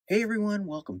Hey everyone,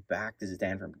 welcome back. This is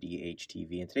Dan from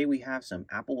DHTV, and today we have some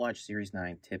Apple Watch Series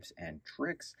 9 tips and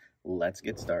tricks. Let's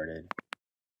get started.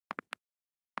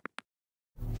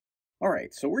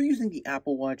 Alright, so we're using the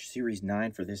Apple Watch Series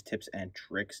 9 for this tips and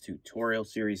tricks tutorial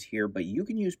series here, but you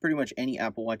can use pretty much any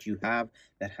Apple Watch you have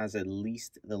that has at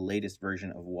least the latest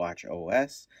version of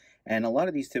WatchOS, and a lot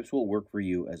of these tips will work for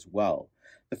you as well.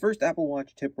 The first Apple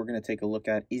Watch tip we're going to take a look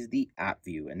at is the app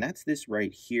view, and that's this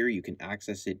right here. You can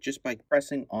access it just by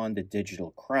pressing on the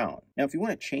digital crown. Now, if you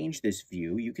want to change this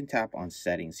view, you can tap on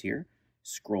settings here,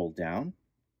 scroll down,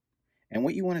 and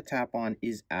what you want to tap on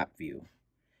is app view.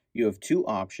 You have two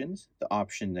options. The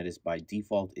option that is by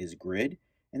default is grid,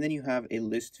 and then you have a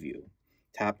list view.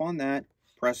 Tap on that,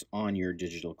 press on your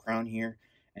digital crown here,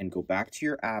 and go back to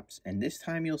your apps, and this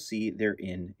time you'll see they're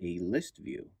in a list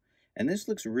view. And this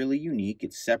looks really unique.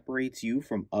 It separates you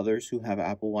from others who have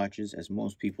Apple Watches, as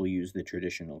most people use the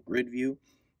traditional grid view.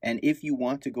 And if you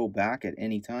want to go back at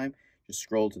any time, just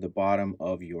scroll to the bottom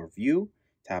of your view,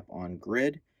 tap on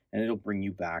grid, and it'll bring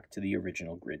you back to the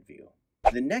original grid view.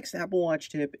 The next Apple Watch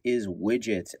tip is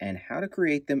widgets and how to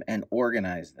create them and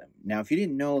organize them. Now, if you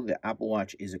didn't know, the Apple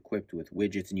Watch is equipped with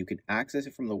widgets, and you can access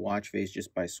it from the watch face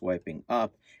just by swiping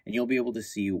up, and you'll be able to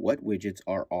see what widgets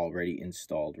are already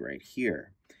installed right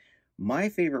here. My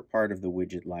favorite part of the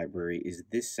widget library is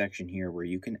this section here where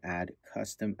you can add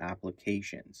custom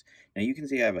applications. Now you can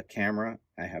see I have a camera,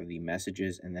 I have the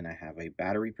messages, and then I have a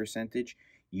battery percentage.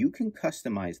 You can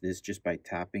customize this just by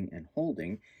tapping and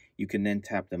holding. You can then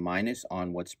tap the minus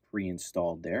on what's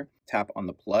pre-installed there, tap on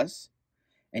the plus,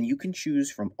 and you can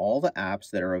choose from all the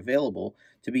apps that are available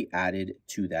to be added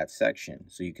to that section.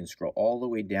 So you can scroll all the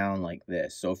way down like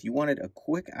this. So if you wanted a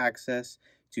quick access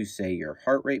to, say, your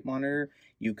heart rate monitor,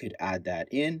 you could add that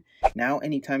in. Now,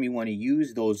 anytime you want to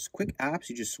use those quick apps,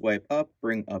 you just swipe up,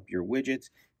 bring up your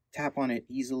widgets, tap on it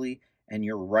easily, and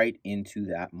you're right into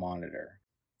that monitor.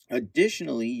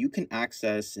 Additionally, you can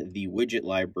access the widget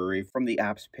library from the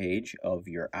apps page of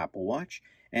your Apple Watch,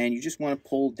 and you just want to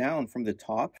pull down from the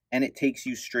top, and it takes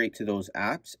you straight to those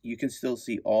apps. You can still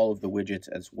see all of the widgets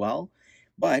as well,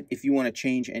 but if you want to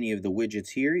change any of the widgets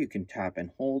here, you can tap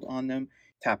and hold on them,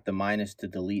 tap the minus to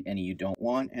delete any you don't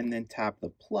want, and then tap the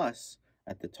plus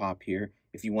at the top here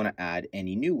if you want to add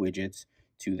any new widgets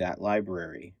to that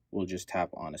library. We'll just tap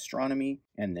on astronomy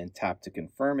and then tap to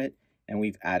confirm it, and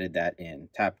we've added that in.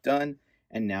 Tap done,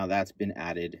 and now that's been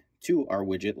added to our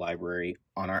widget library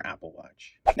on our Apple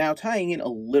Watch. Now, tying in a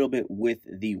little bit with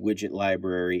the widget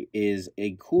library is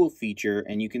a cool feature,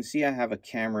 and you can see I have a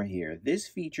camera here. This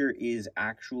feature is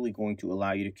actually going to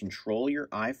allow you to control your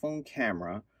iPhone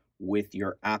camera with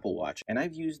your Apple Watch, and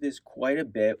I've used this quite a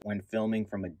bit when filming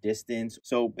from a distance.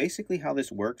 So basically how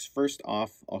this works, first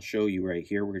off, I'll show you right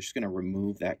here. We're just going to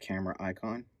remove that camera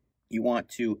icon. You want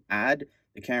to add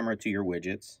the camera to your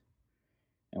widgets,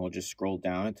 and we'll just scroll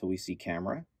down until we see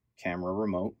camera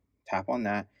remote, tap on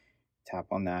that,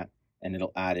 and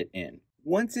it'll add it in.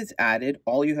 Once it's added,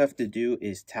 all you have to do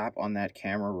is tap on that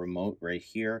camera remote right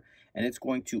here, and it's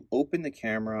going to open the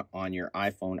camera on your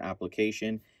iPhone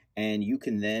application, and you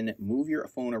can then move your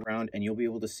phone around and you'll be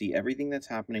able to see everything that's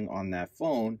happening on that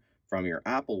phone from your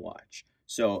Apple Watch.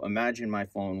 So imagine my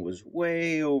phone was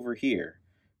way over here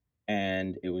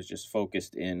and it was just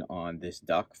focused in on this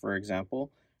duck, for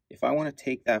example. If I want to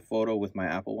take that photo with my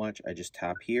Apple Watch, I just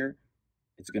tap here.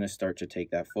 It's going to start to take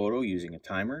that photo using a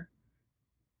timer.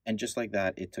 And just like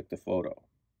that, it took the photo.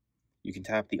 You can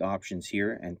tap the options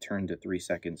here and turn the 3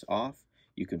 seconds off.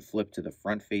 You can flip to the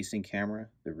front-facing camera,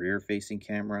 the rear-facing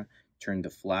camera, turn the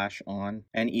flash on,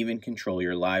 and even control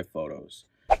your live photos.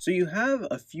 So you have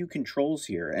a few controls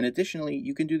here, and additionally,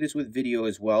 you can do this with video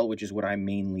as well, which is what I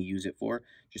mainly use it for.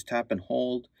 Just tap and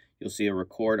hold. You'll see a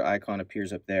record icon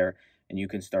appears up there, and you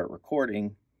can start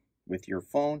recording with your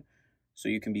phone. So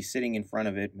you can be sitting in front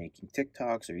of it, making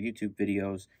TikToks or YouTube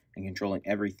videos, and controlling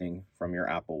everything from your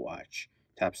Apple Watch.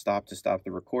 Tap stop to stop the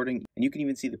recording, and you can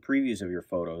even see the previews of your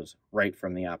photos right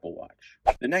from the Apple Watch.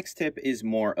 The next tip is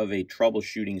more of a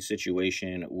troubleshooting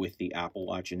situation with the Apple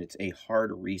Watch, and it's a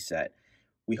hard reset.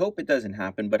 We hope it doesn't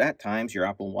happen, but at times your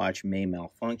Apple Watch may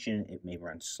malfunction, it may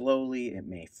run slowly, it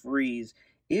may freeze.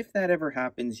 If that ever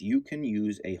happens, you can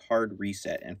use a hard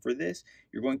reset, and for this,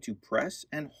 you're going to press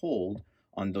and hold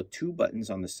on the two buttons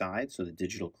on the side, so the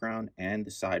digital crown and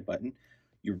the side button.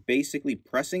 You're basically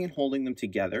pressing and holding them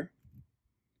together,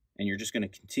 and you're just going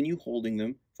to continue holding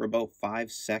them for about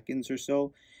 5 seconds or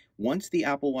so. Once the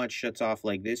Apple Watch shuts off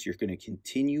like this, you're going to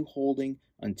continue holding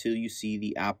until you see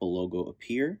the Apple logo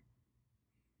appear.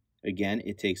 Again,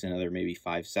 it takes another maybe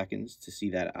 5 seconds to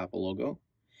see that Apple logo.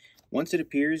 Once it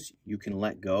appears, you can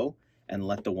let go, and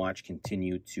let the watch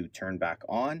continue to turn back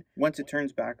on. Once it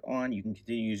turns back on, you can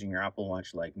continue using your Apple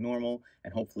Watch like normal,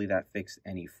 and hopefully that fixed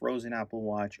any frozen Apple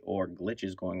Watch or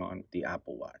glitches going on with the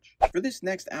Apple Watch. For this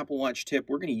next Apple Watch tip,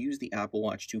 we're going to use the Apple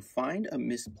Watch to find a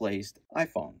misplaced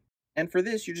iPhone. And for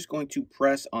this, you're just going to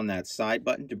press on that side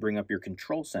button to bring up your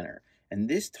control center. And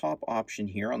this top option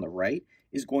here on the right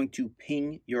is going to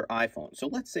ping your iPhone. So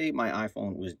let's say my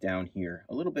iPhone was down here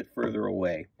a little bit further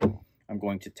away. I'm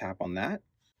going to tap on that.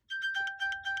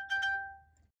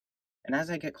 And as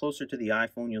I get closer to the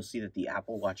iPhone, you'll see that the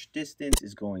Apple Watch distance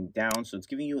is going down. So it's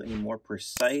giving you a more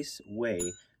precise way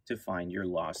to find your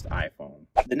lost iPhone.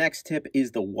 The next tip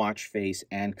is the watch face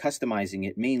and customizing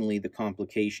it, mainly the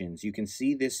complications. You can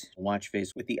see this watch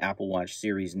face with the Apple Watch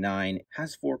Series 9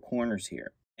 has 4 corners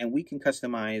here. And we can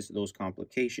customize those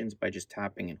complications by just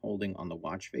tapping and holding on the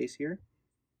watch face here.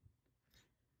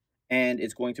 And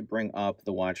it's going to bring up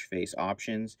the watch face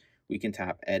options. We can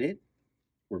tap edit.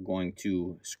 We're going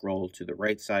to scroll to the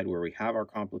right side where we have our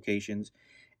complications.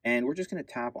 And we're just going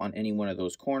to tap on any one of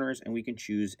those corners and we can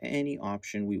choose any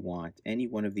option we want, any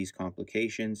one of these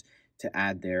complications to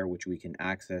add there, which we can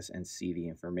access and see the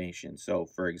information. So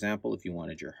for example, if you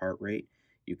wanted your heart rate,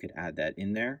 you could add that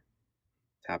in there.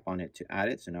 Tap on it to add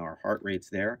it. So now our heart rate's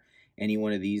there. Any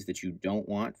one of these that you don't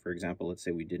want, for example, let's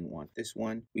say we didn't want this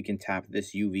one, we can tap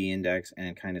this UV index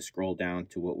and kind of scroll down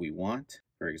to what we want.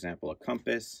 For example, a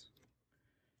compass.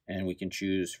 And we can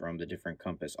choose from the different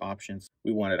compass options.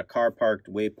 We wanted a car parked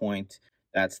waypoint,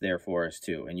 that's there for us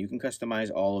too. And you can customize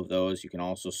all of those. You can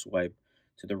also swipe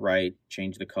to the right,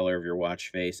 change the color of your watch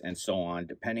face, and so on.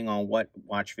 Depending on what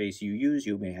watch face you use,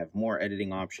 you may have more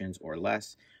editing options or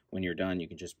less. When you're done, you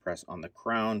can just press on the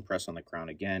crown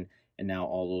again, and now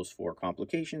all those 4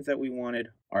 complications that we wanted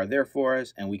are there for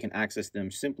us, and we can access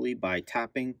them simply by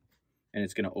tapping, and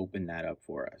it's going to open that up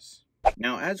for us.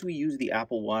 Now, as we use the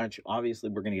Apple Watch, obviously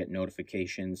we're going to get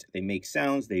notifications. They make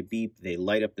sounds, they beep, they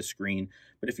light up the screen.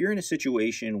 But if you're in a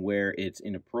situation where it's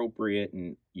inappropriate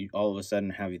and you all of a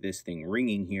sudden have this thing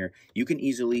ringing here, you can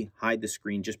easily hide the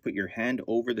screen. Just put your hand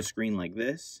over the screen like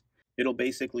this. It'll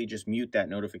basically just mute that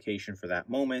notification for that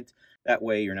moment. That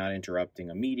way you're not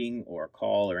interrupting a meeting or a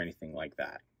call or anything like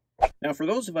that. Now, for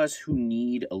those of us who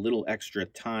need a little extra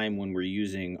time when we're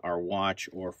using our watch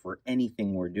or for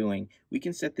anything we're doing, we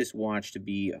can set this watch to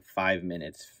be 5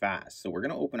 minutes fast. So we're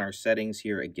going to open our settings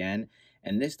here again,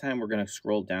 and this time we're going to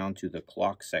scroll down to the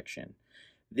clock section.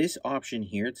 This option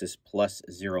here, it says plus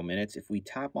 0 minutes. If we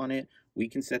tap on it, we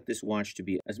can set this watch to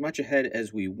be as much ahead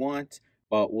as we want,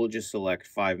 but we'll just select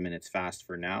 5 minutes fast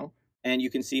for now. And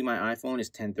you can see my iPhone is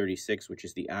 10:36, which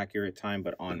is the accurate time,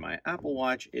 but on my Apple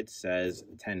Watch, it says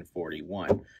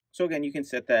 10:41. So again, you can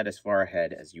set that as far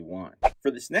ahead as you want. For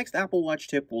this next Apple Watch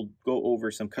tip, we'll go over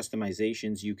some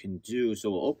customizations you can do. So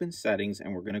we'll open settings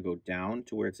and we're going to go down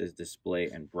to where it says display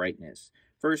and brightness.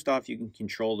 First off, you can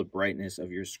control the brightness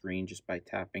of your screen just by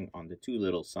tapping on the 2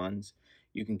 little suns.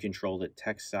 You can control the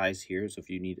text size here. So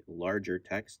if you need larger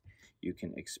text, you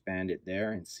can expand it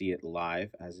there and see it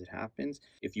live as it happens.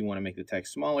 If you want to make the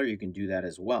text smaller, you can do that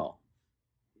as well.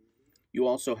 You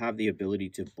also have the ability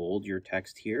to bold your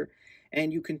text here,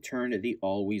 and you can turn the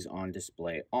always on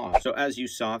display off. So as you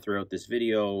saw throughout this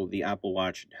video, the Apple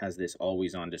Watch has this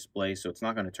always on display, so it's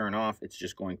not going to turn off, it's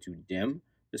just going to dim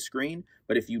the screen.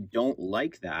 But if you don't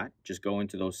like that, just go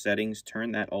into those settings,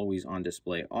 turn that always on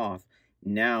display off.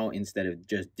 Now, instead of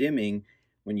just dimming,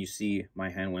 when you see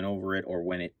my hand went over it or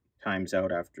when it times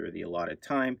out after the allotted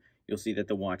time, you'll see that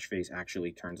the watch face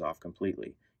actually turns off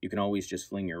completely. You can always just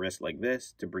fling your wrist like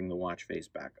this to bring the watch face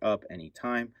back up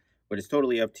anytime, but it's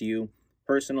totally up to you.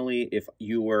 Personally, if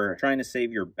you were trying to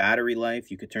save your battery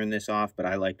life, you could turn this off, but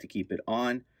I like to keep it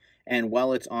on. And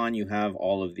while it's on, you have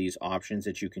all of these options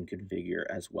that you can configure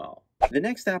as well. The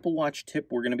next Apple Watch tip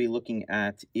we're going to be looking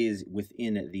at is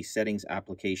within the settings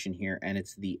application here, and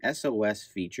it's the SOS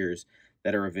features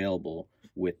that are available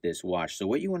with this watch. So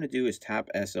what you want to do is tap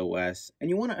SOS, and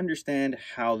you want to understand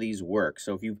how these work.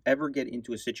 So if you ever get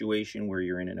into a situation where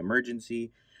you're in an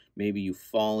emergency, maybe you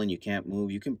fall and you can't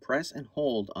move, you can press and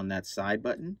hold on that side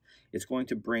button. It's going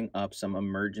to bring up some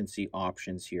emergency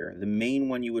options here. The main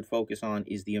one you would focus on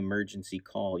is the emergency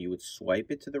call. You would swipe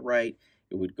it to the right.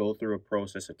 It would go through a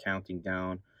process of counting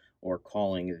down or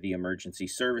calling the emergency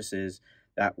services.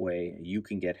 That way you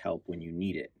can get help when you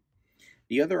need it.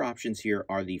 The other options here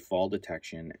are the fall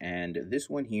detection, and this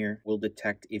one here will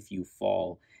detect if you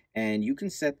fall And you can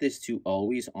set this to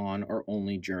always on or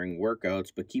only during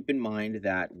workouts, but keep in mind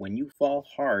that when you fall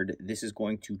hard, this is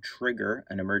going to trigger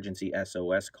an emergency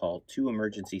SOS call to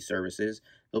emergency services.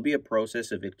 There'll be a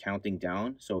process of it counting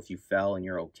down. So if you fell and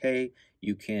you're okay,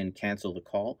 you can cancel the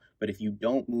call. But if you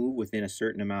don't move within a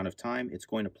certain amount of time, it's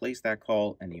going to place that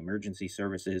call and the emergency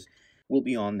services will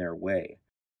be on their way.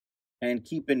 And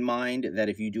keep in mind that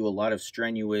if you do a lot of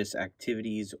strenuous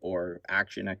activities or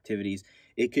action activities,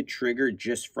 it could trigger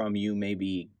just from you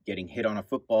maybe getting hit on a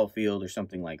football field or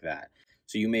something like that.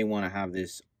 So you may want to have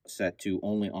this set to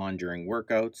only on during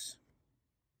workouts.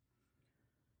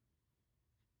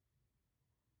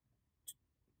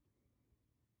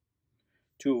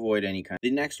 To avoid any kind. The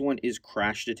next one is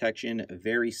crash detection,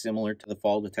 very similar to the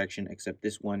fall detection, except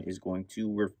this one is going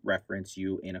to reference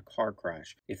you in a car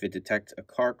crash. If it detects a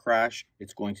car crash,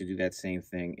 it's going to do that same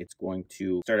thing. It's going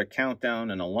to start a countdown,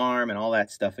 an alarm, and all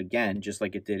that stuff again, just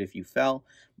like it did if you fell.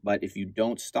 But if you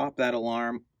don't stop that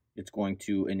alarm, it's going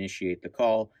to initiate the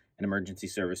call, and emergency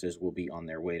services will be on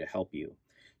their way to help you.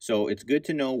 So it's good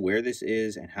to know where this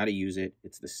is and how to use it.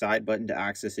 It's the side button to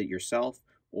access it yourself,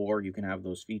 or you can have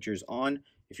those features on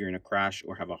if you're in a crash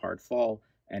or have a hard fall,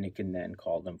 and it can then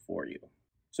call them for you.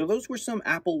 So those were some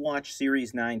Apple Watch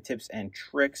Series 9 tips and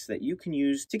tricks that you can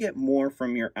use to get more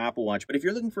from your Apple Watch. But if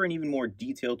you're looking for an even more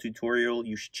detailed tutorial,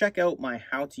 you should check out my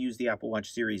How to Use the Apple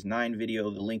Watch Series 9 video.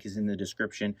 The link is in the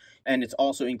description, and it's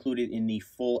also included in the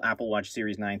full Apple Watch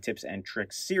Series 9 tips and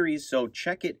tricks series, so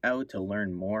check it out to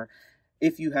learn more.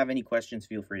 If you have any questions,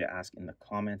 feel free to ask in the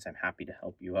comments. I'm happy to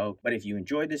help you out. But if you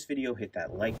enjoyed this video, hit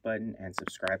that like button and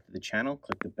subscribe to the channel.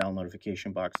 Click the bell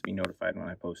notification box to be notified when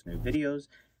I post new videos,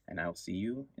 and I'll see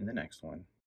you in the next one.